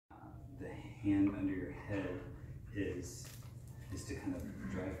hand under your head is to kind of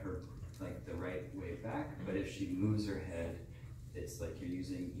drive her like the right way back. But if she moves her head, it's like you're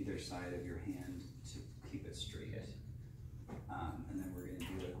using either side of your hand to keep it straight. And then we're going to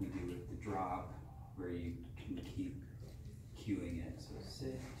do like we do with the drop, where you can keep cueing it. So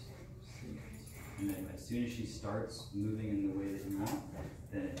sit, and then as soon as she starts moving in the way that you want,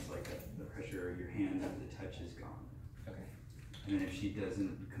 then it's like the pressure of your hand and the touch is gone. Okay. And then if she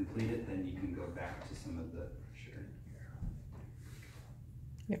doesn't complete it, then you can go back to some of the pressure.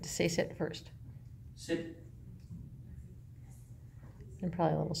 You have to say sit first. Sit. And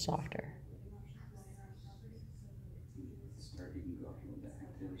probably a little softer. Start, you can go up a little bit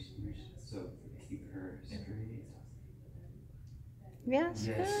active. So keep her straight. Yes,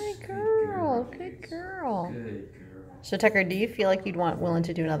 Yes, good girl. Good girl. So Tucker, do you feel like you'd want Willan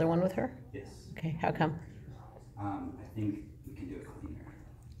to do another one with her? Yes. Okay, how come? I think we can do it cleaner.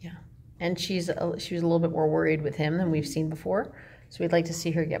 Yeah, and she was a little bit more worried with him than we've seen before, so we'd like to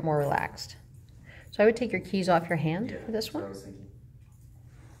see her get more relaxed. So I would take your keys off your hand for this one,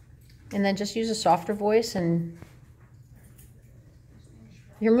 and then just use a softer voice. And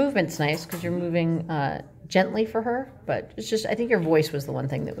your movement's nice because you're moving gently for her, but it's just I think your voice was the one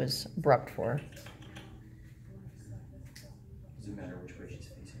thing that was abrupt for her. Does it matter which way she's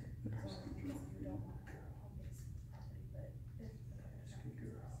facing?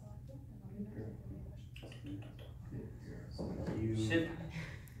 Sit.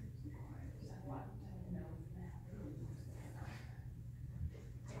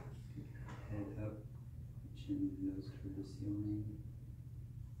 Head up, chin, nose toward the ceiling.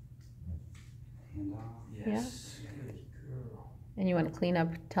 Hand off. Yes. Good girl. And you want to clean up.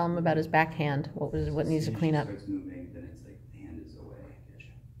 Tell him about his backhand. What needs to clean up? If she starts moving, then it's like the hand is away.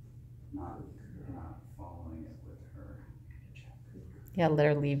 Not following it with her. Yeah, let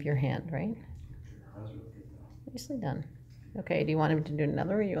her leave your hand, right? That was really good though. Nicely done. Okay, do you want him to do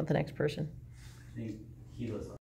another, or you want the next person? I think he was